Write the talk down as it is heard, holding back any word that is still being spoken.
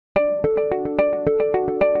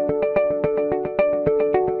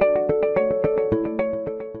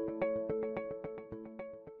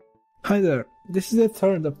Hi there, this is the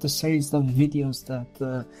third of the series of videos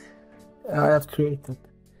that I have created,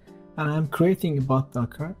 and I'm creating about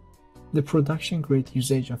Docker, the production grade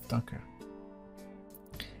usage of Docker.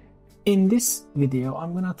 In this video,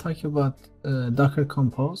 I'm going to talk about Docker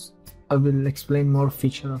Compose. I will explain more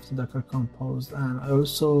features of the Docker Compose, and I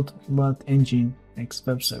also talk about Nginx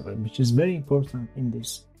Webserver, which is very important in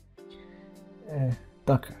this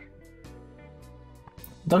Docker.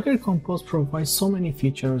 Docker Compose provides so many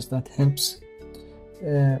features that helps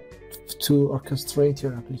to orchestrate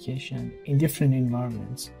your application in different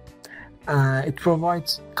environments. It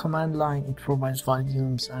provides command line, it provides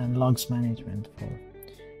volumes and logs management for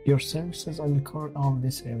your services. I will cover all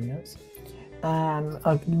these areas. And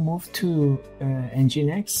I will move to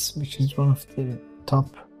Nginx, which is one of the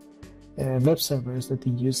top web servers that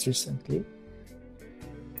we used recently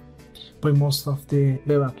by most of the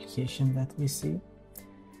web application that we see.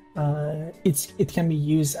 It can be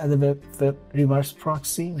used as a web reverse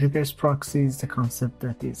proxy. Reverse proxy is the concept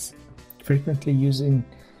that is frequently used in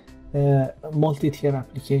multi-tier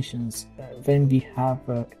applications when we have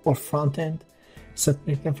our front end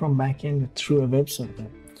separated from backend through a web server,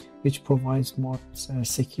 which provides more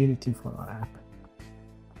security for our app.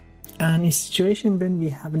 And in a situation when we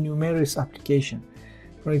have numerous application,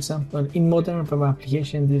 for example, in modern web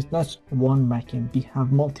application, there is not one backend. We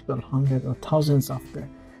have multiple hundreds or thousands of the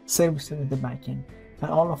services at the backend, and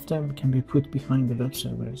all of them can be put behind the web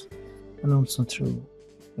servers and also through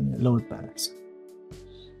load balancer.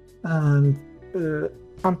 And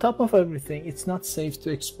on top of everything, it's not safe to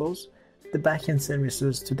expose the backend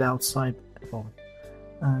services to the outside world,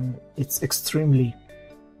 and it's extremely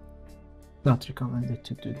not recommended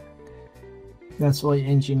to do that. That's why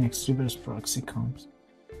Nginx reverse proxy comes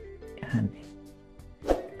handy.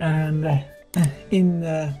 And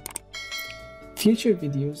in future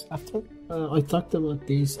videos, after I talked about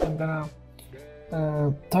this, I'm gonna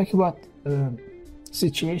talk about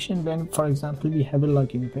situation when, for example, we have a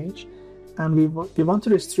login page and we want to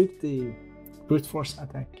restrict the brute force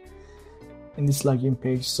attack in this login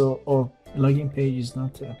page, so our login page is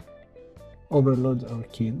not overloaded or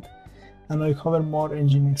killed. And I cover more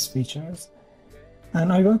Nginx features,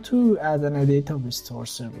 and I want to add a database to our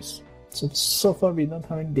service. So far we don't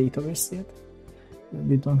have any database yet.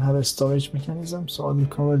 We don't have a storage mechanism, so I will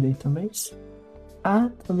cover database,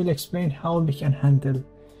 and I will explain how we can handle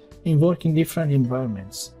and work in different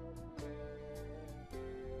environments.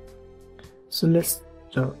 So let's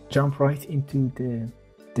jump right into the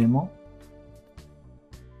demo.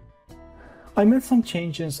 I made some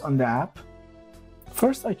changes on the app.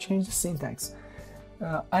 First, I changed the syntax.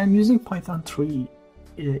 I am using Python 3.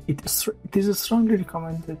 It is strongly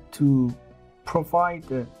recommended to provide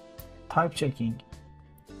type checking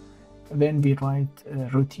when we write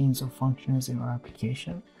routines or functions in our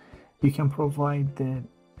application. You can provide the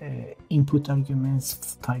input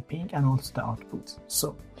arguments typing and also the outputs.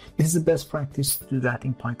 So it is the best practice to do that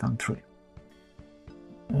in Python 3.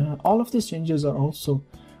 All of these changes are also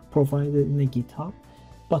provided in the GitHub,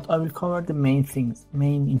 but I will cover the main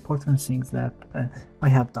important things that I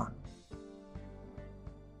have done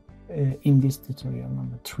in this tutorial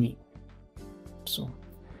number 3. So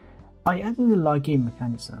I added the login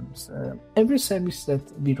mechanisms. Every service that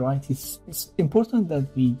we write, it's important that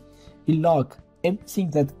we log everything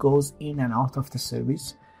that goes in and out of the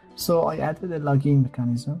service. So I added a login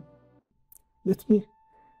mechanism. Let me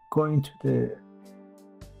go into the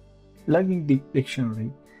logging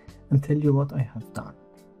dictionary and tell you what I have done.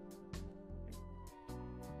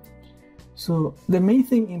 So the main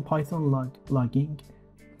thing in Python logging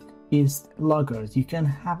is loggers. You can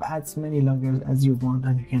have as many loggers as you want,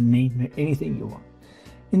 and you can name anything you want.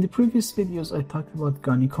 In the previous videos, I talked about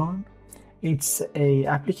Nginx. It's a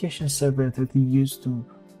application server that we use to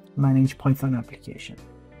manage Python application,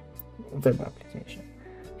 web application.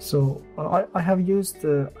 So I used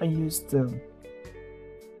Nginx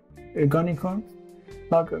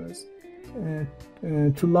loggers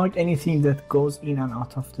to log anything that goes in and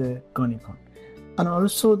out of the Nginx. And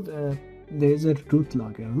also there is a root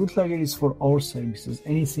logger. Root logger is for all services,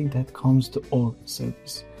 anything that comes to our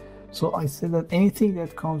service. So I said that anything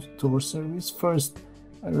that comes to our service, first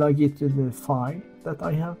I log it to the file that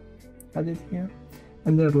I have added here,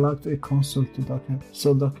 and then log to a console to Docker,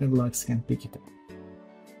 so Docker logs can pick it up.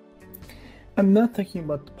 I'm not talking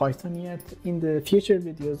about Python yet. In the future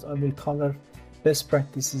videos, I will cover best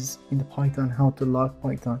practices in the Python, how to log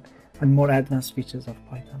Python, and more advanced features of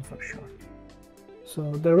Python for sure. So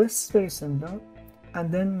the rest is very similar, and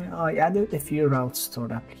then I added a few routes to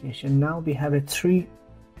our application. Now we have three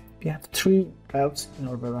routes in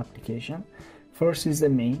our web application. First is the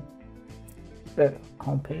main,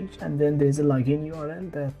 homepage, and then there's a login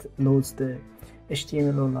URL that loads the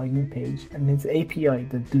HTML or login page, and there's the API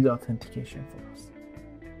that do the authentication for us.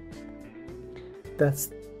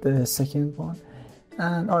 That's the second one.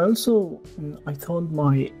 And I told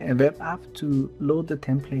my web app to load the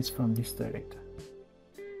templates from this directory.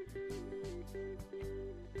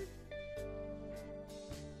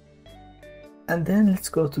 And then let's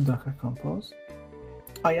go to Docker Compose.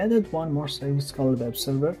 I added one more service called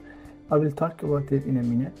Webserver. I will talk about it in a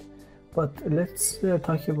minute, but let's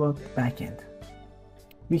talk about Backend.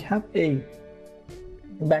 We have a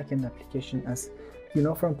Backend application, as you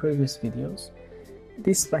know from previous videos.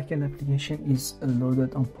 This Backend application is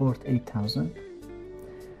loaded on port 8000.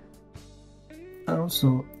 And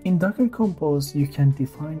also in Docker Compose, you can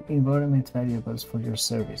define environment variables for your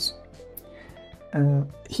service.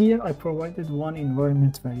 Here I provided one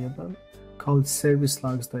environment variable called service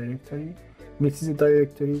logs directory, which is a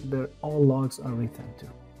directory where all logs are written to.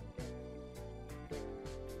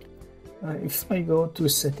 If I go to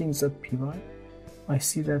settings.py, I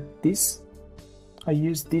see that I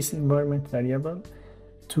use this environment variable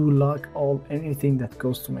to log anything that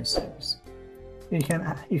goes to my service. You can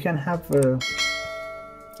have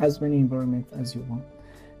as many environments as you want.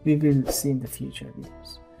 We will see in the future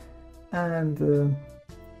videos. And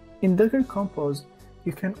in Docker Compose,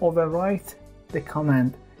 you can overwrite the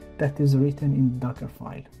command that is written in the Docker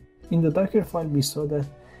file. In the Docker file, we saw that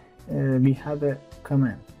we have a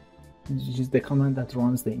command, which is the command that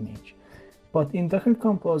runs the image. But in Docker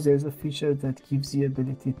Compose, there's a feature that gives you the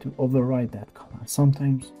ability to override that command.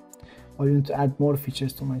 Sometimes I want to add more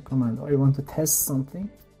features to my command, or I want to test something,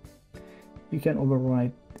 you can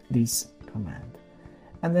override this command.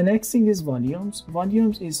 And the next thing is volumes.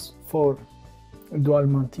 Volumes is for dual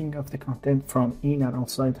mounting of the content from in and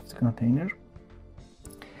outside of the container.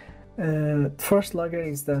 First logger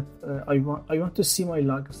is that I want to see my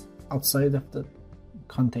logs outside of the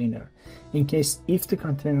container. In case if the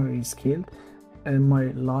container is killed,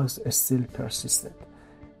 my logs are still persisted.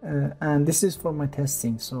 And this is for my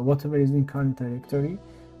testing. So whatever is in current directory,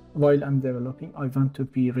 while I'm developing, I want to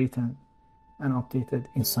be written and updated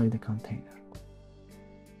inside the container.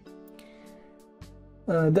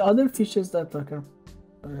 The other features that Docker,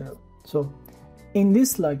 so in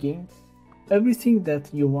this logging, everything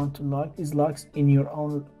that you want to log is logs in your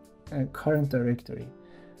own current directory.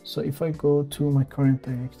 So if I go to my current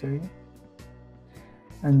directory,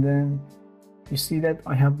 and then you see that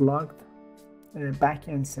I have logged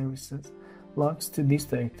backend services logs to this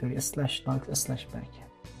directory /logs/backend,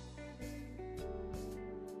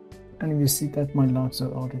 and you see that my logs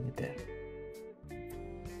are already there.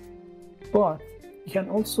 But you can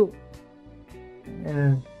also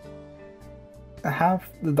have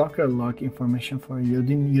the Docker log information for you.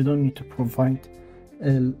 You don't need to provide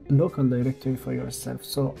a local directory for yourself.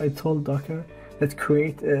 So I told Docker that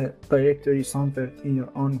create a directory somewhere in your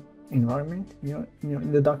own environment,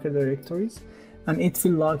 in the Docker directories, and it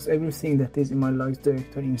will log everything that is in my logs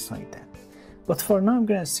directory inside that. But for now, I'm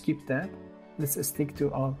gonna skip that. Let's stick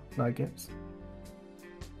to our loggers.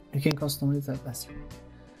 You can customize that as you want.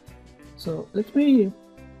 So let me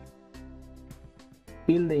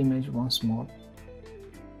build the image once more.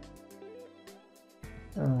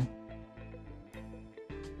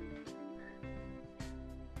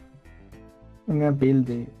 I'm gonna build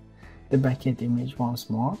the backend image once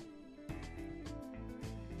more.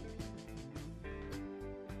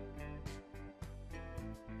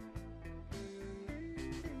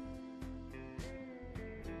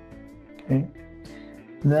 Okay,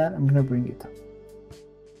 then I'm gonna bring it up.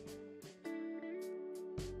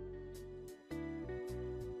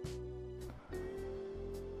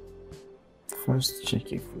 First,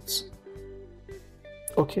 check if it's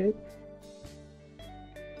okay.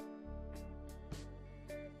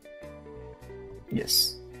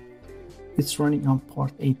 Yes, it's running on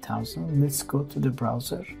port 8000. Let's go to the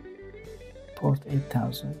browser, port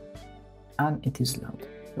 8000, and it is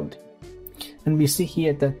loading. And we see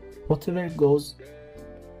here that whatever goes,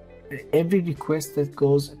 every request that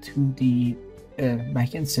goes to the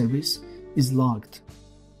backend service is logged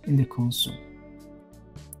in the console.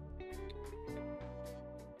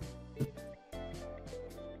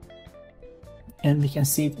 And we can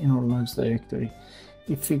see it in our logs directory.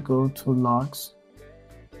 If we go to logs,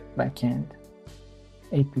 backend,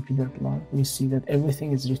 app.log, we see that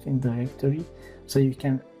everything is written in directory. So you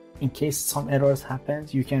can, in case some errors happen,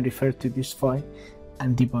 you can refer to this file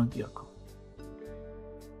and debug your code.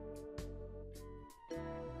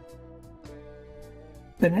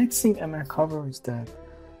 The next thing I'm going to cover is that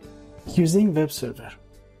using Webserver.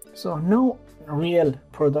 So no real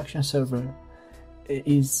production server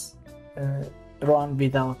is run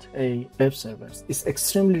without a web server. It's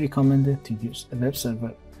extremely recommended to use a web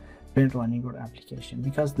server when running your application,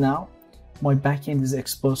 because now my backend is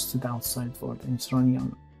exposed to the outside world and it's running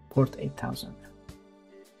on port 8000.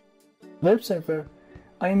 Web server,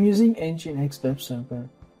 I am using Nginx web server,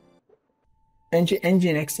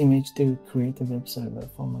 Nginx image to create a web server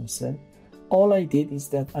for myself. All I did is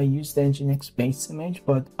that I used the Nginx base image,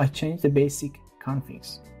 but I changed the basic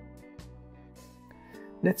configs.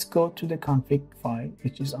 Let's go to the config file,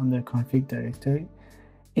 which is under config directory.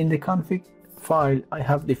 In the config file, I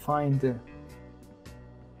have defined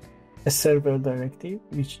a server directive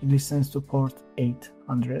which listens to port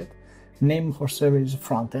 800. Name for server is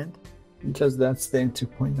frontend, because that's the entry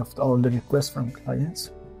point of all the requests from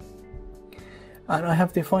clients. And I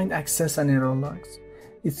have defined access and error logs.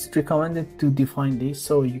 It's recommended to define this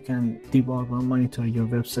so you can debug or monitor your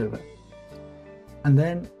web server. And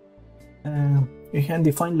then you can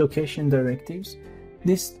define location directives.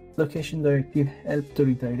 This location directive helps to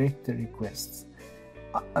redirect the requests.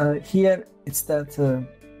 Here it's that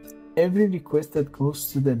every request that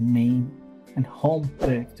goes to the main and home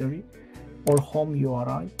directory or home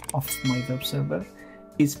URI of my web server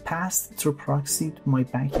is passed through proxy to my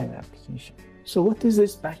backend application. So what is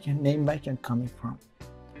this name backend coming from?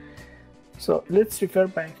 So let's refer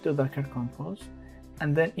back to Docker Compose,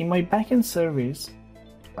 and then in my backend service,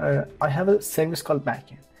 I have a service called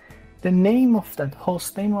backend. The name of that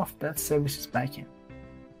host name of that service is backend.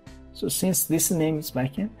 So since this name is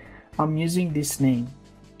backend, I'm using this name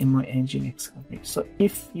in my Nginx config. So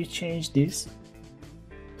if you change this,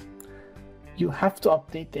 you have to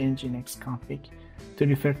update the Nginx config to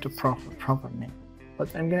refer to proper name.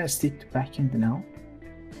 But I'm gonna stick to backend now.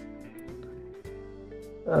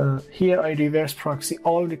 Here I reverse proxy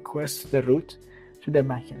all requests to the root to the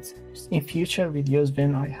backend service. In future videos,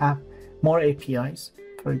 when I have more APIs,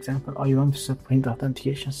 for example, I want to support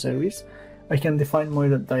authentication service, I can define more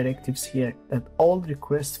directives here that all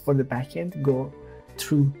requests for the backend go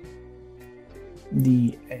through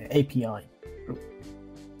the API route.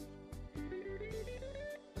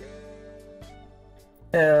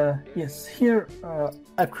 Yes, here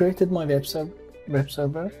I created my web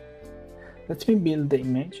server. Let me build the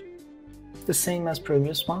image. The same as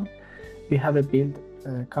previous one. We have a build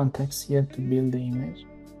context here to build the image.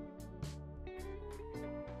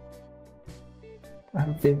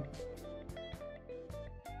 I'm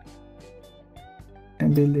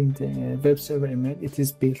building the web server image. It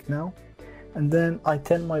is built now. And then I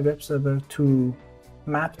tell my web server to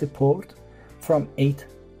map the port from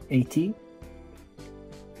 880,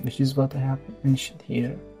 which is what I have mentioned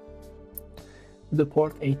here, to the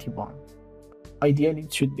port 81. Ideally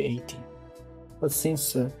it should be 80, but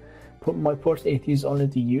since my port 80 is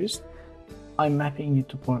already used, I'm mapping it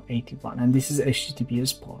to port 81, and this is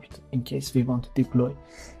HTTPS port in case we want to deploy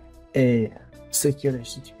a secure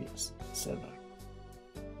HTTPS server.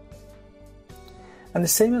 And the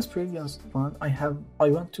same as previous one, I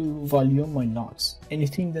want to volume my logs.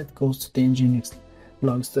 Anything that goes to the Nginx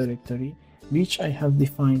logs directory, which I have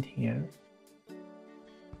defined here.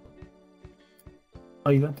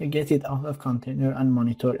 I want to get it out of container and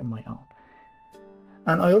monitor in my own.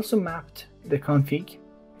 And I also mapped the config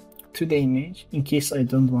to the image in case I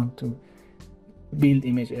don't want to build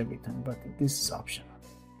image every time, but this is optional.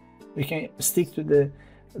 We can stick to the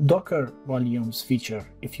Docker volumes feature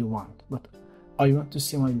if you want, but I want to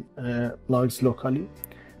see my logs locally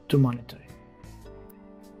to monitor it.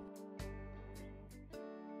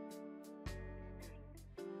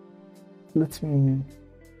 Let me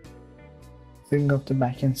bring up the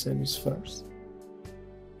backend service first.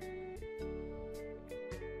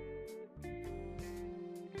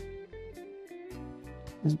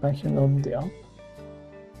 Is backend already up?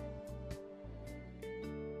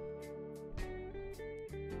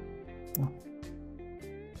 No.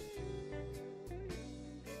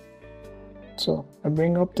 So I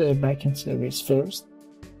bring up the backend service first,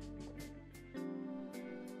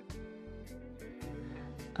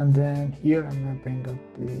 and then here I'm going to bring up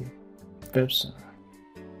the web server.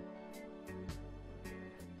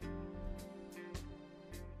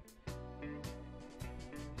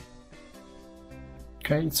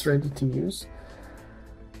 Okay, it's ready to use.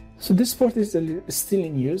 So this port is still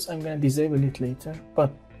in use. I'm going to disable it later,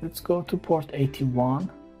 but let's go to port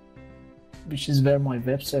 81, which is where my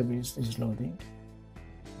web service is loading.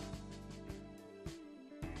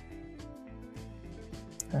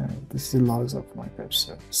 And this is the logs of my web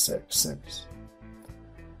service.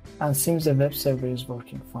 And since the web server is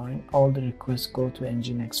working fine, all the requests go to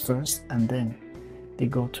Nginx first, and then they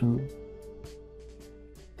go to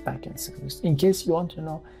backend service. In case you want to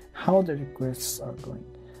know how the requests are going,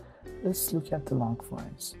 let's look at the log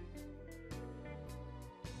files.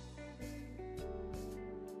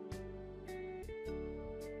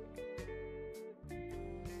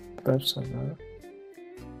 Webserver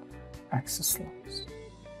access logs.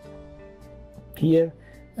 Here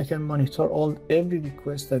I can monitor every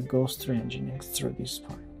request that goes through Nginx through this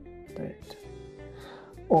file.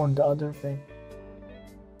 Or the other way,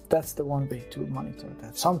 that's the one way to monitor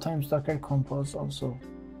that. Sometimes Docker Compose also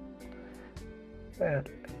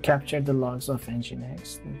capture the logs of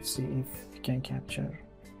Nginx. Let's see if we can capture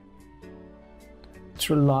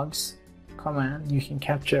through logs command. You can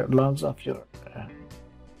capture logs of your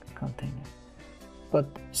container, but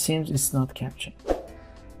it seems it's not capturing.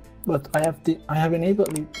 But I have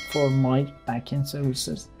enabled it for my backend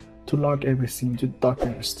services to log everything to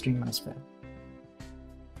Docker stream as well.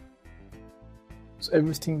 So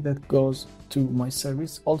everything that goes to my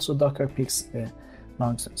service, also Docker picks the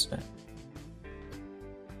logs as well.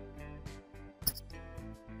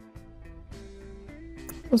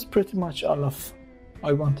 That's pretty much all of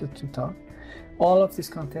I wanted to talk. All of these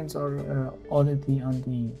contents are already on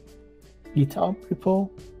the GitHub repo.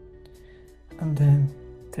 And then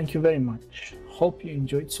thank you very much. Hope you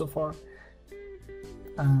enjoyed so far,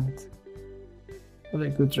 and have a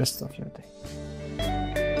good rest of your day.